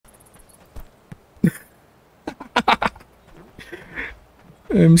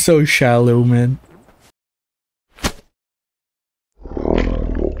I'm so shallow, man.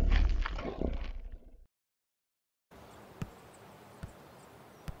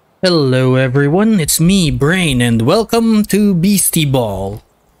 Hello everyone, it's me, Brain, and welcome to Beastieball.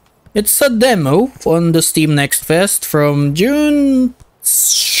 It's a demo on the Steam NextFest from June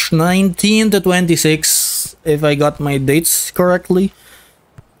 19 to 26, if I got my dates correctly.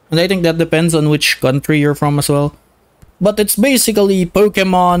 And I think that depends on which country you're from as well. But it's basically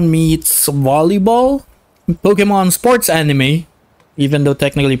Pokemon meets volleyball, Pokemon sports anime, even though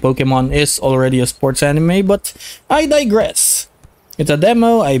technically Pokemon is already a sports anime, but I digress. It's a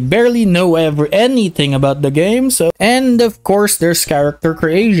demo, I barely know anything about the game, and of course there's character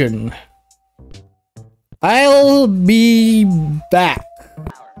creation. I'll be back.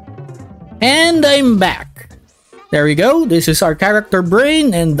 And I'm back. There we go, this is our character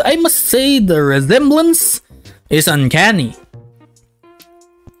Brain, and I must say the resemblance is uncanny.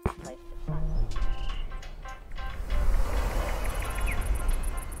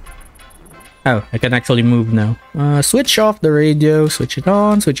 Oh, I can actually move now. Switch off the radio, switch it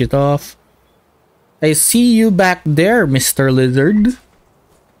on, switch it off. I see you back there, Mr. Lizard.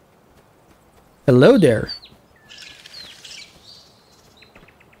 Hello there.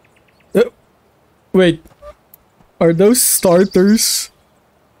 Wait, are those starters?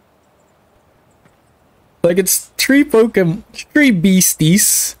 Like it's three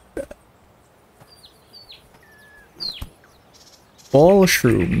Beasties. Ball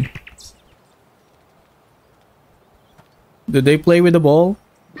shroom. Do they play with the ball?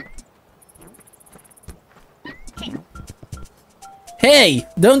 Hey!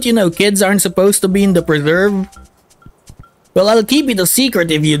 Don't you know kids aren't supposed to be in the preserve? Well, I'll keep it a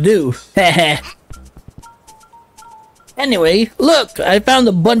secret if you do. Heh. Anyway, look! I found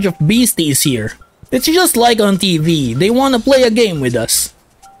a bunch of Beasties here. It's just like on TV. They want to play a game with us.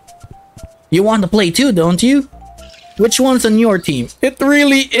 You want to play too, don't you? Which one's on your team? It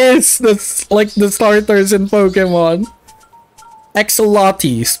really is like the starters in Pokemon.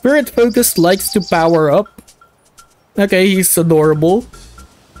 Axolotl, Spirit Focused, likes to power up. Okay, he's adorable.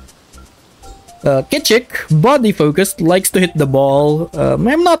 Kitchik, Body Focused, likes to hit the ball.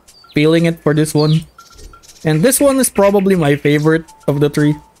 I'm not feeling it for this one. And this one is probably my favorite of the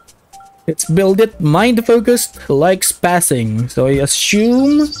three. It's Build It, Mind Focused, likes passing. So I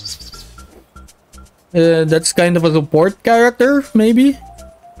assume that's kind of a support character, maybe?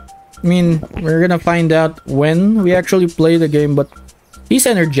 I mean, we're gonna find out when we actually play the game, but he's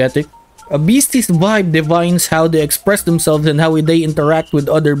energetic. A Beastie's vibe defines how they express themselves and how they interact with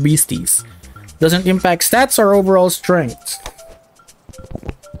other Beasties. Doesn't impact stats or overall strength.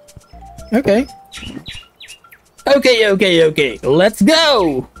 Okay. Okay. Let's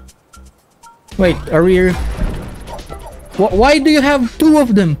go! Wait, are we... Why do you have two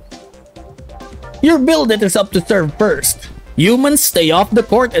of them? Your Build It is up to serve first. Humans stay off the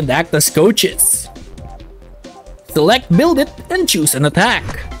court and act as coaches. Select Build It and choose an attack.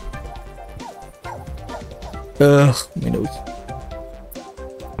 Ugh, my nose.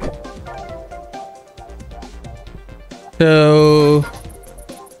 So...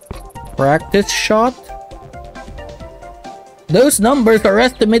 Practice shot? Those numbers are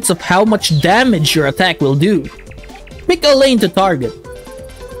estimates of how much damage your attack will do. Pick a lane to target.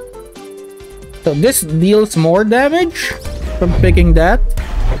 So this deals more damage from picking that.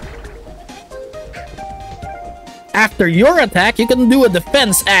 After your attack, you can do a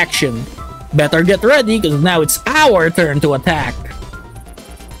defense action. Better get ready, because now it's our turn to attack.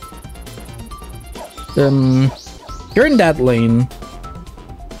 You're in that lane.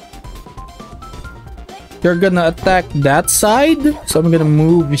 You're gonna attack that side, so I'm gonna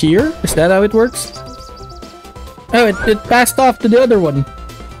move here. Is that how it works? Oh, it passed off to the other one.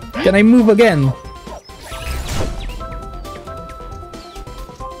 Can I move again?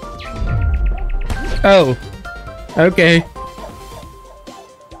 Oh. Okay.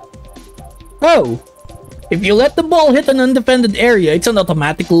 Oh! If you let the ball hit an undefended area, it's an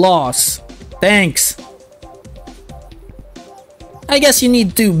automatic loss. Thanks. I guess you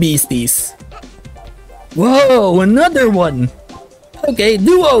need two Beasties. Whoa, another one! Okay,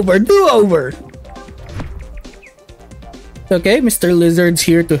 do-over! Okay, Mr. Lizard's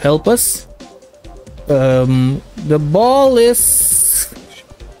here to help us. The ball is...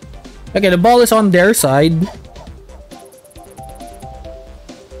 Okay, the ball is on their side.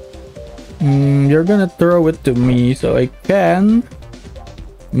 You're gonna throw it to me so I can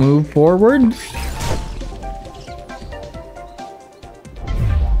move forward.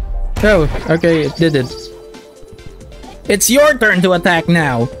 Oh, okay, it did it. It's your turn to attack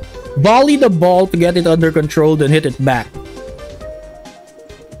now. Volley the ball to get it under control, then hit it back.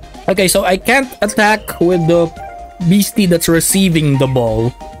 Okay, so I can't attack with the beastie that's receiving the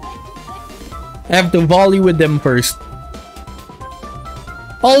ball. I have to volley with them first.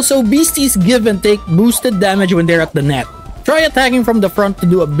 Also, beasties give and take boosted damage when they're at the net. Try attacking from the front to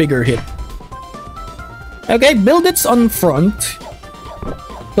do a bigger hit. Okay, build it on front.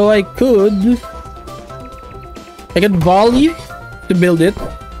 So I could volley to build it.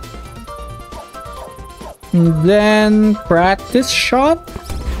 And then practice shot.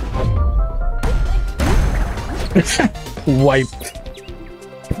 Wiped.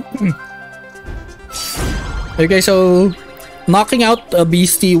 Okay, so knocking out a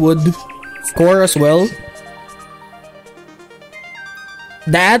beastie would score as well.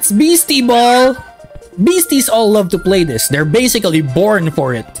 That's Beastieball! Beasties all love to play this. They're basically born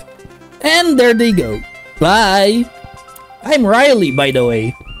for it. And there they go. Bye! I'm Riley, by the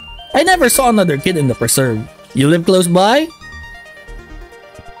way. I never saw another kid in the preserve. You live close by?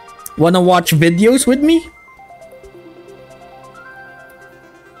 Wanna watch videos with me?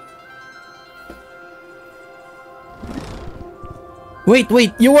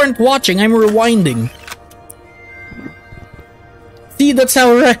 Wait, you weren't watching, I'm rewinding. See, that's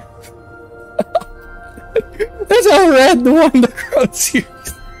how red... that's how red won the crowd series.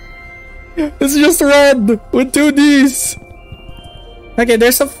 It's just red with 2 Ds. Okay,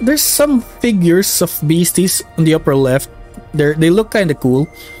 there's some figures of beasties on the upper left. They look kind of cool.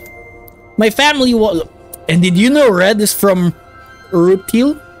 My family was... And did you know Red is from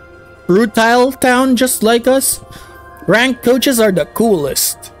Rutile Town, just like us? Rank coaches are the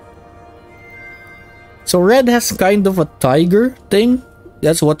coolest. So Red has kind of a tiger thing.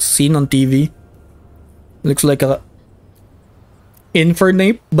 That's what's seen on TV. Looks like a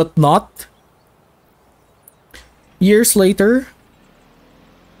Infernape, but not. Years later.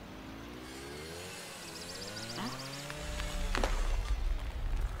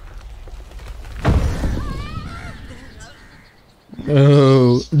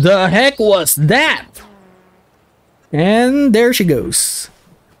 Oh, the heck was that? And there she goes.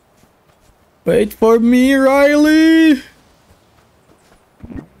 Wait for me, Riley.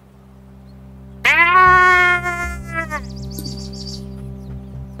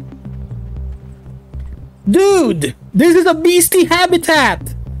 Dude, this is a beastie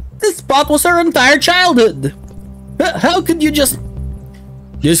habitat. This spot was our entire childhood. How could you just...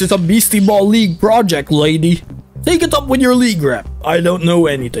 This is a Beastieball League project, lady. Take it up with your league rep. I don't know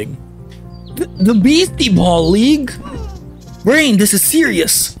anything. The Beastieball League? Brain, this is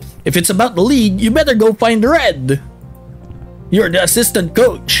serious. If it's about the league, you better go find Red. You're the assistant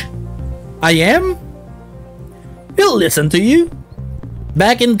coach. I am? He'll listen to you.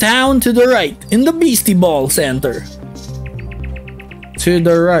 Back in town to the right, in the Beastieball Center. To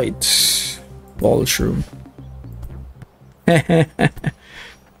the right. Ball's room. I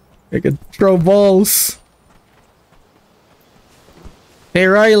could throw balls. Hey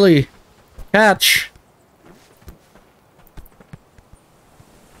Riley, catch.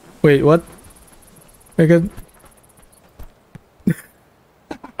 Wait, what? I could...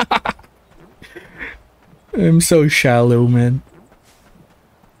 I'm so shallow, man.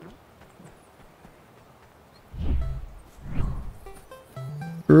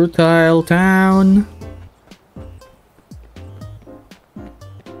 Rutile Town.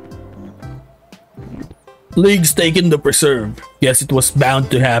 League's taking the preserve. Guess it was bound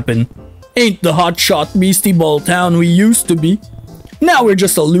to happen. Ain't the hotshot Beastieball town we used to be. Now we're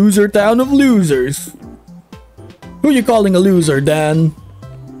just a loser town of losers. Who you calling a loser, Dan?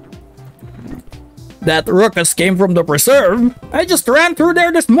 That ruckus came from the preserve. I just ran through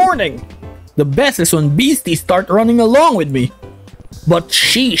there this morning. The best is when beasties start running along with me. But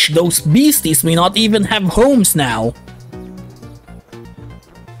sheesh, those beasties may not even have homes now.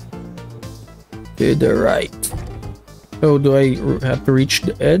 To the right. Oh, do I have to reach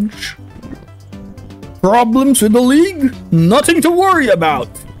the edge? Problems with the league? Nothing to worry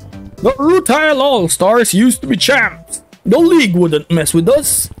about. The Rutile All-Stars used to be champs. The league wouldn't mess with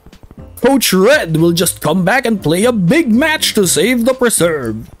us. Coach Red will just come back and play a big match to save the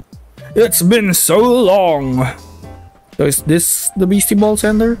preserve. It's been so long. So is this the Beastieball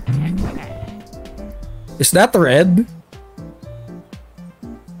Center? Is that Red?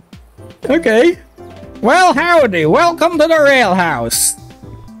 Okay. Well, howdy. Welcome to the rail house.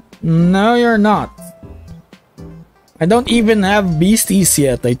 No, you're not. I don't even have beasties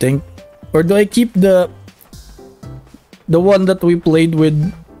yet, I think. Or do I keep the one that we played with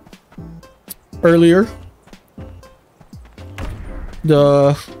earlier?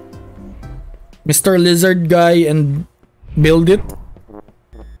 The Mr. Lizard guy and build it?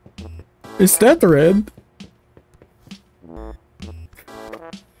 Is that Red?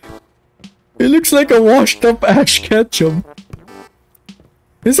 looks like a washed up Ash Ketchum.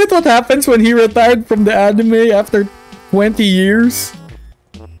 Is it what happens when he retired from the anime after 20 years?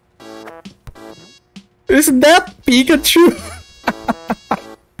 Is that Pikachu?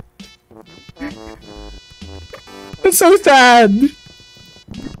 It's so sad.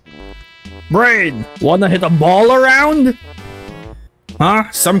 Brain, wanna hit a ball around?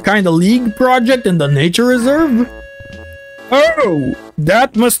 Huh? Some kind of league project in the nature reserve? Oh,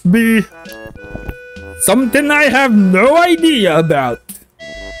 that must be something I have no idea about.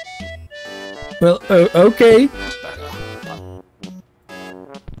 Well, okay.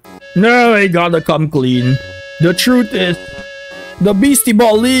 No, I gotta come clean. The truth is, the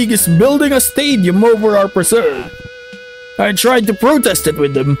Beastieball League is building a stadium over our preserve. I tried to protest it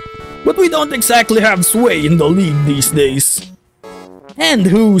with them, but we don't exactly have sway in the league these days. And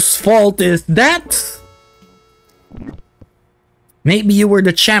whose fault is that? Maybe you were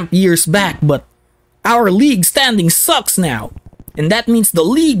the champ years back, but our league standing sucks now. And that means the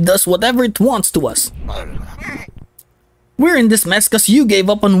league does whatever it wants to us. We're in this mess because you gave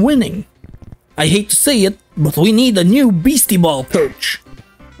up on winning. I hate to say it, but we need a new Beastieball coach.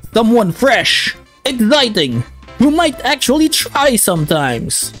 Someone fresh, exciting, who might actually try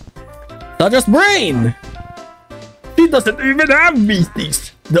sometimes. Such as Brain. She doesn't even have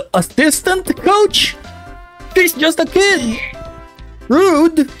Beasties. The assistant coach? She's just a kid.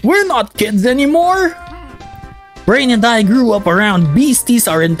 Rude, we're not kids anymore. Brain and I grew up around Beasties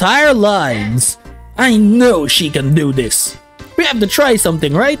our entire lives. I know she can do this. We have to try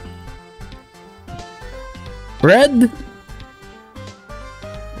something, right? Red?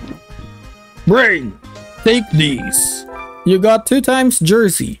 Brain, take these. You got 2 times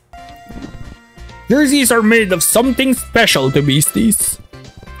jersey. Jerseys are made of something special to Beasties.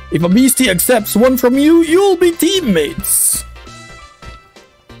 If a Beastie accepts one from you, you'll be teammates.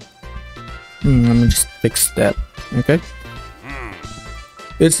 Let me just fix that. Okay.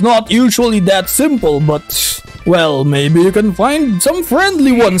 It's not usually that simple, but, well, maybe you can find some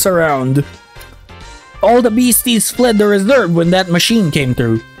friendly ones around. All the Beasties fled the reserve when that machine came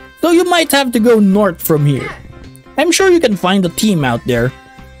through, so you might have to go north from here. I'm sure you can find a team out there.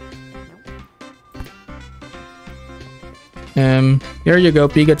 Here you go,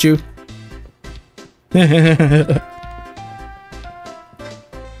 Pikachu.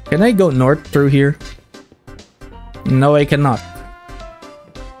 Can I go north through here? No, I cannot.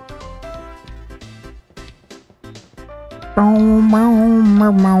 I'm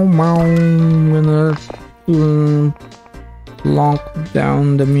gonna lock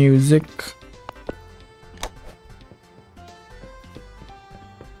down the music.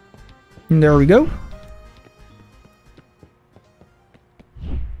 And there we go.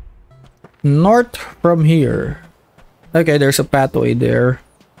 North from here. Okay, there's a pathway there.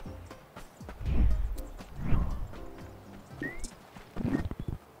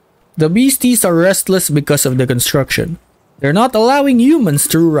 The Beasties are restless because of the construction. They're not allowing humans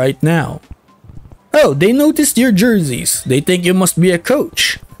through right now. Oh, they noticed your jerseys. They think you must be a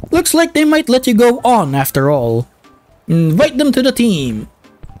coach. Looks like they might let you go on after all. Invite them to the team.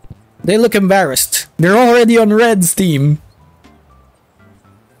 They look embarrassed. They're already on Red's team.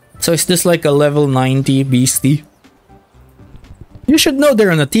 So is this like a level 90 Beastie? You should know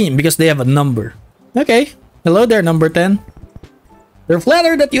they're on a team because they have a number. Okay. Hello there, number 10. They're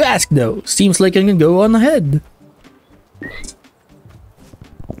flattered that you asked though. Seems like you can go on ahead.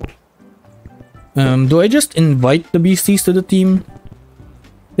 Do I just invite the Beasties to the team?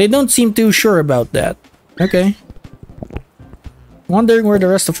 They don't seem too sure about that. Okay. Wondering where the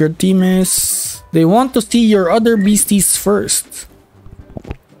rest of your team is. They want to see your other Beasties first.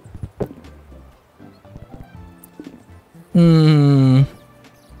 Do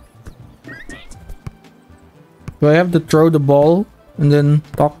I have to throw the ball and then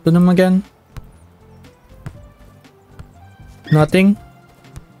talk to them again? Nothing?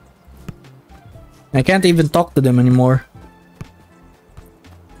 I can't even talk to them anymore.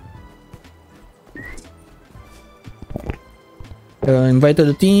 Invite to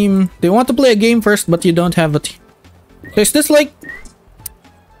the team. They want to play a game first, but you don't have a team. So is this like...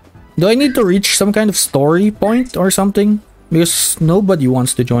 Do I need to reach some kind of story point or something? Because nobody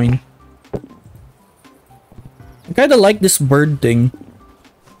wants to join. I kinda like this bird thing.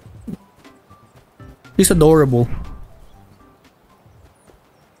 He's adorable.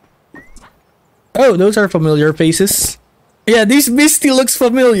 Oh, those are familiar faces. Yeah, this Beastie looks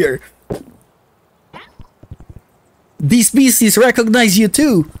familiar. These Beasties recognize you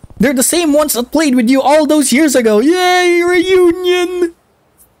too. They're the same ones that played with you all those years ago. Yay, reunion!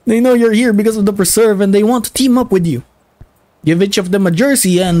 They know you're here because of the preserve and they want to team up with you. Give each of them a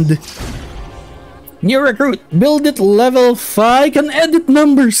jersey and... New recruit. Build it level 5. Can edit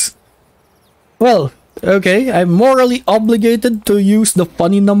numbers. Well, okay. I'm morally obligated to use the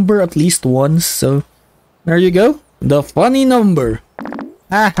funny number at least once. So, there you go. The funny number.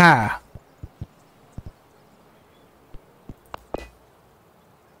 Haha.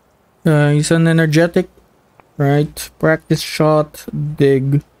 He's an energetic. Right. Practice shot.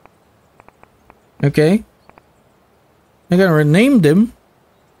 Dig. Okay. I gotta rename them.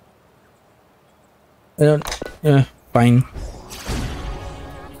 I don't. Fine.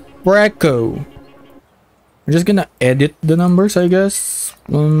 Braco. We're just gonna edit the numbers, I guess.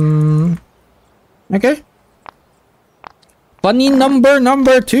 Okay. Funny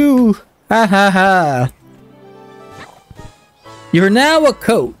number 2. Ha ha ha. You're now a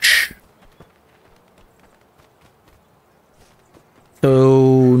coach.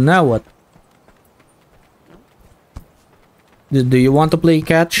 So now what? Do you want to play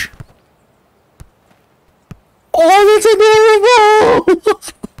catch? Oh, that's adorable!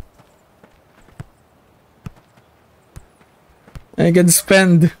 I can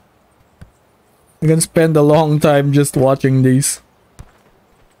spend a long time just watching these.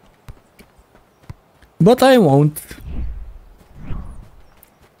 But I won't.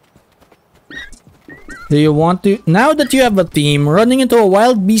 Do you want to? Now that you have a team, running into a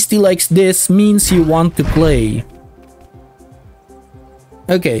wild beastie like this means you want to play.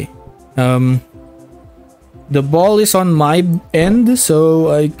 Okay. The ball is on my end,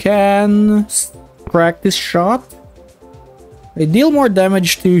 so I can practice shot. I deal more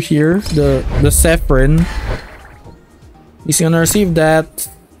damage to here, the Saffron. He's gonna receive that.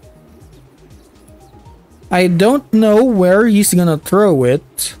 I don't know where he's gonna throw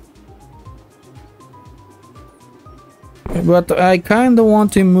it. But I kinda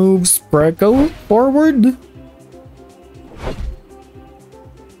want to move Spraco forward.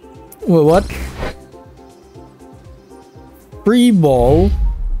 Well, what? Free ball.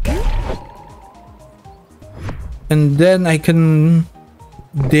 And then I can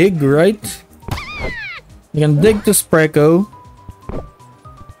dig, right? I can dig to Spraco.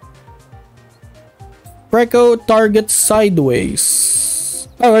 Spraco targets sideways.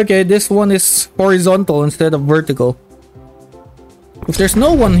 Oh, okay, this one is horizontal instead of vertical. If there's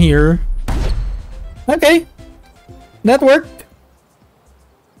no one here... Okay. That worked.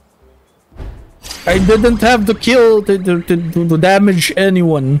 I didn't have to kill to damage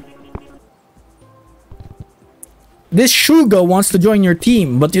anyone. This Shuga wants to join your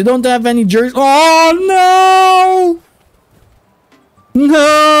team, but you don't have any jerseys. Oh no!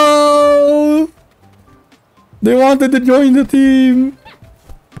 No! They wanted to join the team.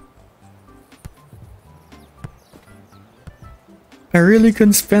 I really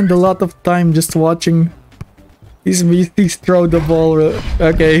can spend a lot of time just watching these beasties throw the ball.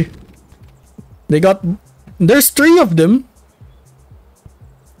 Okay. They got... There's 3 of them.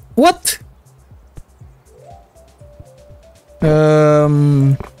 What?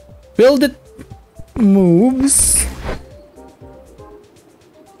 Build it moves.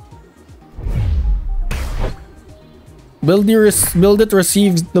 Build it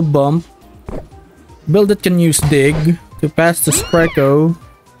receives the bump. Build it can use dig to pass the Spraco.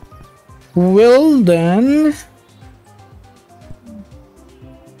 Will then...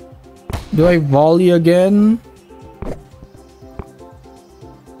 Do I volley again?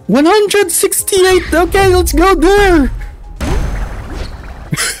 168! Okay, let's go there!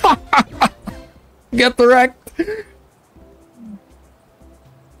 Get wrecked!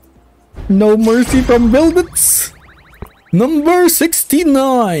 No mercy from Buildits! Number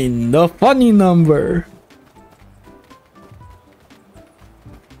 69! The funny number!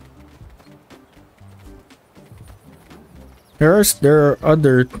 There are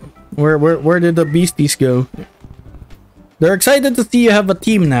other... Where did the beasties go? They're excited to see you have a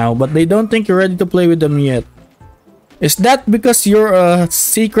team now, but they don't think you're ready to play with them yet. Is that because you're a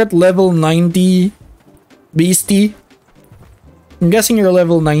secret level 90 beastie? I'm guessing you're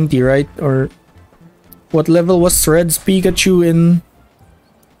level 90, right? Or what level was Red's Pikachu in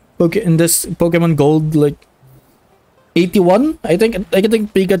this Pokemon Gold? Like 81? I think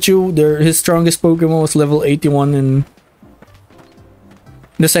Pikachu, his strongest Pokemon was level 81 in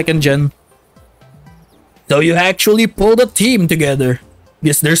the 2nd gen. So you actually pulled a team together.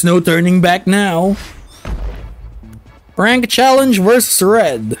 Guess there's no turning back now. Rank challenge versus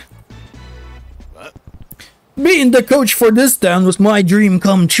Red. What? Being the coach for this town was my dream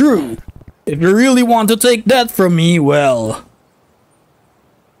come true. If you really want to take that from me, well...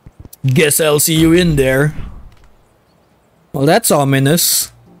 Guess I'll see you in there. Well, that's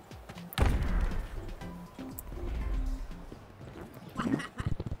ominous.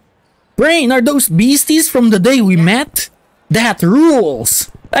 Brain, are those beasties from the day we met? That rules!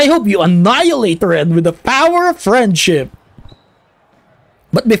 I hope you annihilate Red with the power of friendship.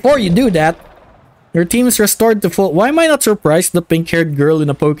 But before you do that, your team is restored to full... Why am I not surprised the pink-haired girl in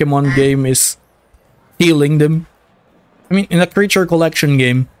a Pokemon game is healing them? I mean, in a creature collection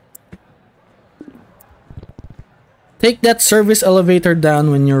game. Take that service elevator down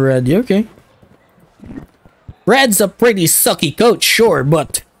when you're ready. Okay. Red's a pretty sucky coach, sure,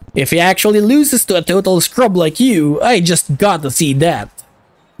 but if he actually loses to a total scrub like you, I just gotta see that.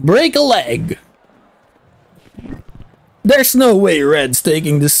 Break a leg. There's no way Red's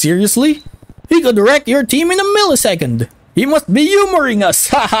taking this seriously. He could wreck your team in a millisecond. He must be humoring us,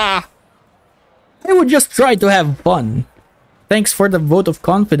 haha. I would just try to have fun. Thanks for the vote of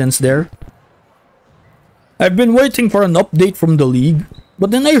confidence there. I've been waiting for an update from the league,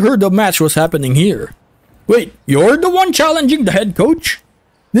 but then I heard a match was happening here. Wait, you're the one challenging the head coach?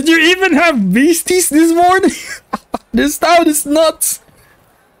 Did you even have Beasties this morning? This town is nuts.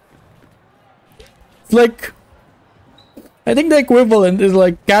 It's like... I think the equivalent is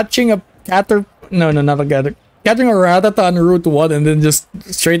like catching a No, not a catter. Catching a Rattata on Route 1 and then just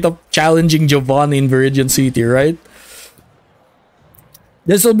straight up challenging Giovanni in Viridian City, right?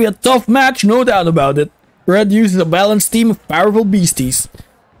 This will be a tough match, no doubt about it. Red uses a balanced team of powerful beasties.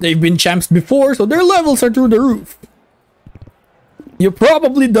 They've been champs before, so their levels are through the roof. You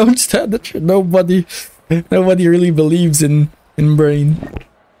probably don't stand it. Nobody really believes in Brain.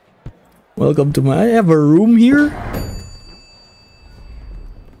 Welcome to my... I have a room here.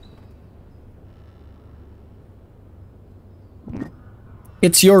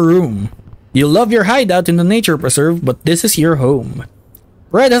 It's your room. You love your hideout in the nature preserve, but this is your home.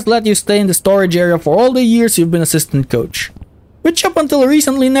 Red has let you stay in the storage area for all the years you've been assistant coach. Which up until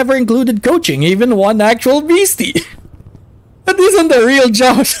recently never included coaching even one actual beastie. That isn't a real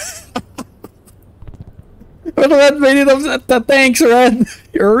job. But Red made it upset. Thanks, Red.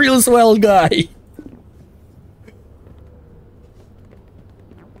 You're a real swell guy.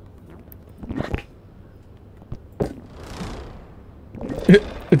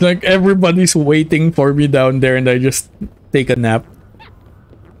 It's like everybody's waiting for me down there and I just take a nap.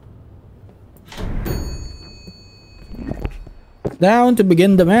 Down to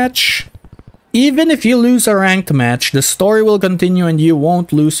begin the match. Even if you lose a ranked match, the story will continue and you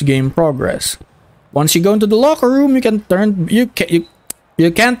won't lose game progress. Once you go into the locker room, you can't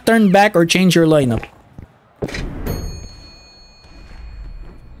turn back or change your lineup.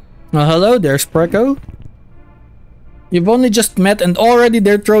 Well, hello, there's Preco. You've only just met and already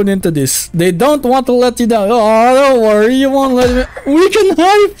they're thrown into this. They don't want to let you down. Oh, don't worry, you won't let me. We can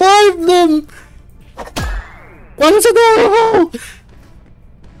high-five them! What is adorable?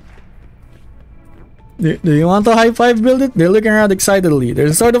 Do you want to high-five build it? They're looking around excitedly.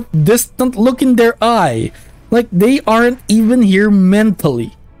 There's a sort of distant look in their eye. Like they aren't even here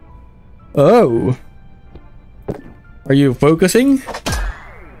mentally. Oh. Are you focusing?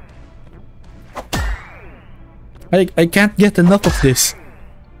 I can't get enough of this.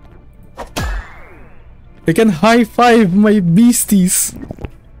 I can high-five my beasties.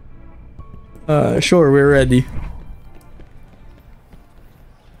 Sure, we're ready.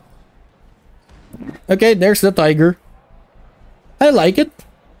 Okay, there's the tiger. I like it.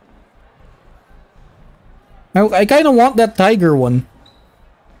 I kind of want that tiger one.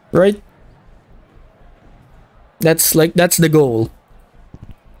 Right? That's the goal.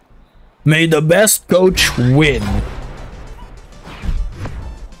 May the best coach win.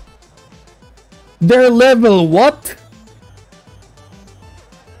 They're level what?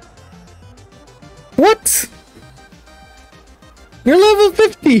 What? You're level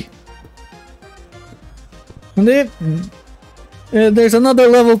 50. And there's another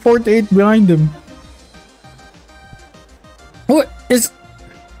level 48 behind them. What is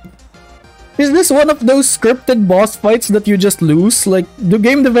this one of those scripted boss fights that you just lose? Like, do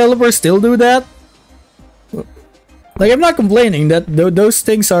game developers still do that? Like, I'm not complaining that those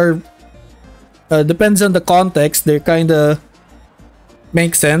things are depends on the context. They kind of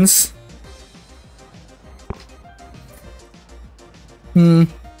make sense.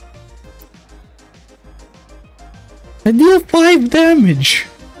 I deal 5 damage.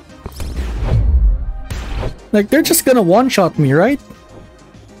 Like, they're just gonna one-shot me, right?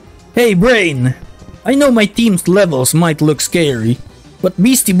 Hey, Brain. I know my team's levels might look scary, but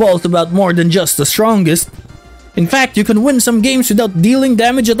Beastieball's about more than just the strongest. In fact, you can win some games without dealing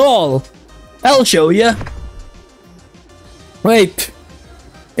damage at all. I'll show ya. Wait.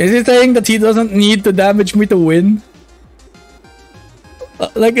 Is he saying that he doesn't need to damage me to win?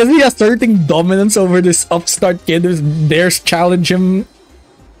 Like, is he asserting dominance over this upstart kid who dares challenge him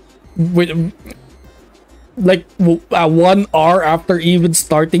with like 1 hour after even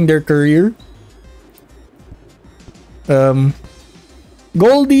starting their career.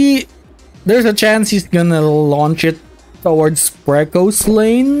 Goldie, there's a chance he's gonna launch it towards Preco's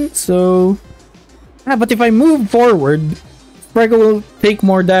lane, so but if I move forward, Preco will take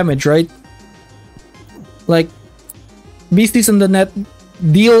more damage, right? Like Beasties in the net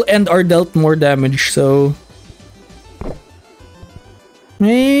deal and are dealt more damage, so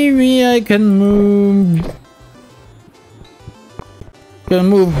maybe I can move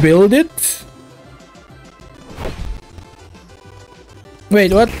build it.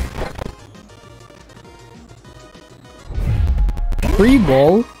 Wait, what? Free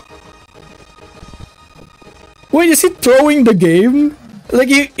ball? Wait, is he throwing the game? Like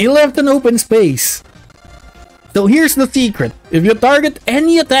he left an open space. So here's the secret. If you target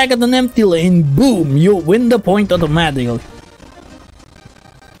any attack at an empty lane, boom, you'll win the point automatically.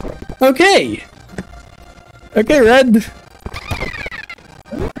 Okay. Okay, Red.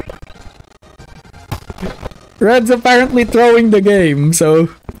 Red's apparently throwing the game, so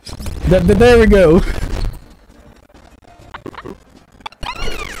there we go.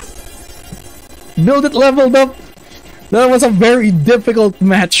 Build It leveled up. That was a very difficult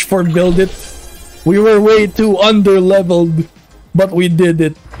match for Build It. We were way too under-leveled, but we did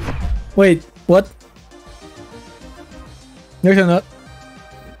it. Wait, what? There's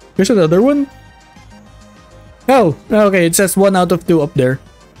another one? Oh, okay, it says 1 out of 2 up there.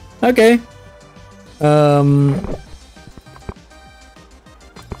 Okay.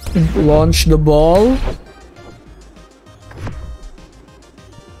 Launch the ball.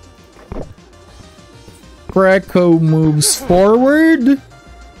 Preco moves forward.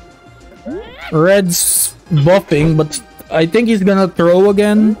 Red's buffing, but I think he's gonna throw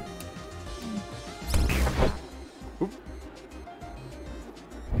again.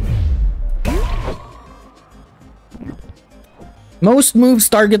 Most moves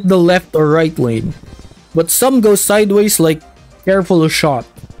target the left or right lane, but some go sideways, like careful shot.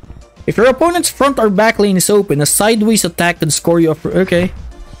 If your opponent's front or back lane is open, a sideways attack can score you off. Okay.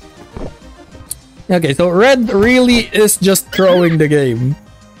 Okay, so Red really is just throwing the game.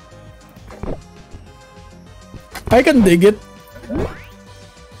 I can dig it.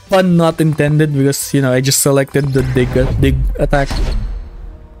 Pun not intended, because, you know, I just selected the dig attack.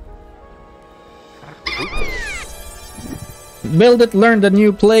 Build It learned a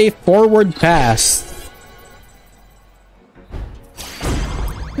new play, forward pass.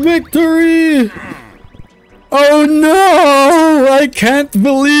 Victory! Oh no! I can't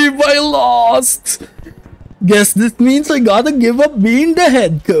believe I lost! Guess this means I gotta give up being the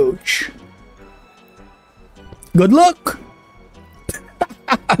head coach. Good luck!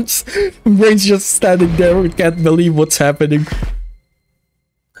 Brain's just standing there, we can't believe what's happening.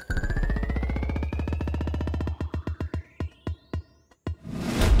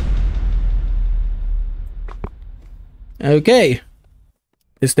 Okay.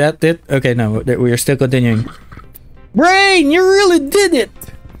 Is that it? Okay, no, we are still continuing. Brain, you really did it!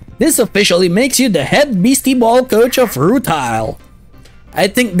 This officially makes you the head Beastieball coach of Rutile. I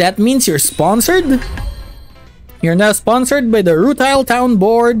think that means you're sponsored? You're now sponsored by the Rutile Town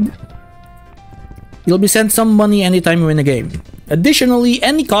Board. You'll be sent some money anytime you win a game. Additionally,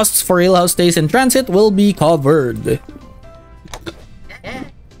 any costs for alehouse stays in transit will be covered.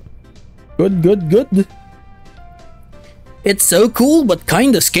 Good, good, good. It's so cool, but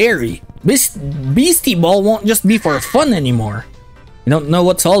kinda scary. Beastieball won't just be for fun anymore. I don't know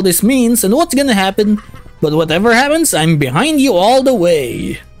what all this means and what's gonna happen, but whatever happens, I'm behind you all the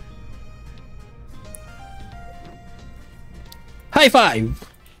way. High five!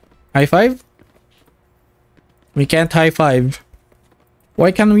 High five? We can't high five.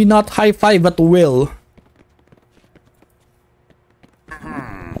 Why can we not high five at will?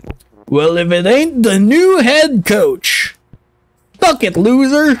 Well, if it ain't the new head coach. Suck it,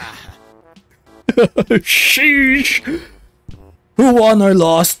 loser! Sheesh! Who won or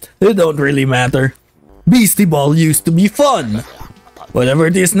lost, it don't really matter. Beastieball used to be fun. Whatever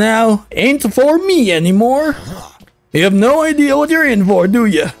it is now, ain't for me anymore. You have no idea what you're in for, do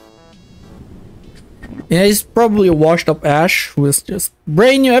you? Yeah, he's probably a washed up Ash who is just...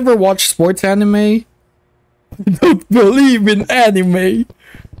 Brain, you ever watch sports anime? I don't believe in anime.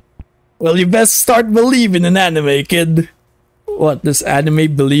 Well, you best start believing in anime, kid. What, does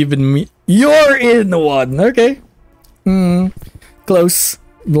anime believe in me? You're in one! Okay. Close.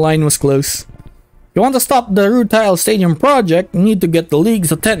 The line was close. You want to stop the Rutile Stadium project, you need to get the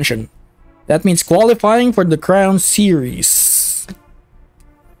league's attention. That means qualifying for the Crown Series.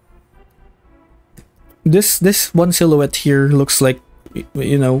 This one silhouette here looks like,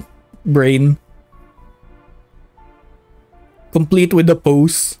 you know, Brain. Complete with the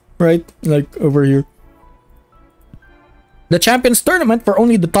pose, right? Like over here. The Champions Tournament for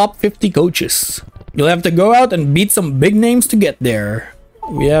only the top 50 coaches. You'll have to go out and beat some big names to get there.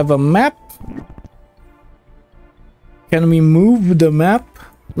 We have a map. Can we move the map?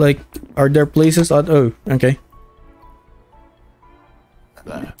 Like, are there places on... Oh, okay.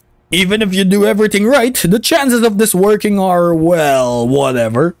 Even if you do everything right, the chances of this working are, well,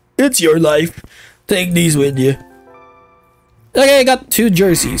 whatever. It's your life. Take these with you. Okay, I got 2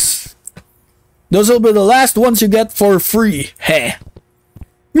 jerseys. Those will be the last ones you get for free. Heh.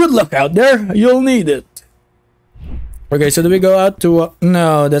 Good luck out there. You'll need it. Okay, so do we go out to...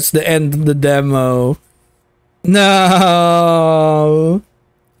 no, that's the end of the demo. No.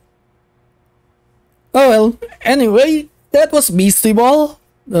 Oh well. Anyway, that was Beastieball.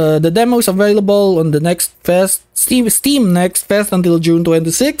 The demo is available on the NextFest, Steam NextFest until June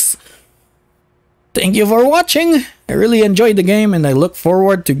 26. Thank you for watching. I really enjoyed the game and I look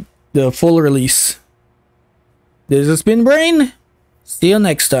forward to the full release. This has been Brain. See you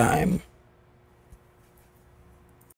next time.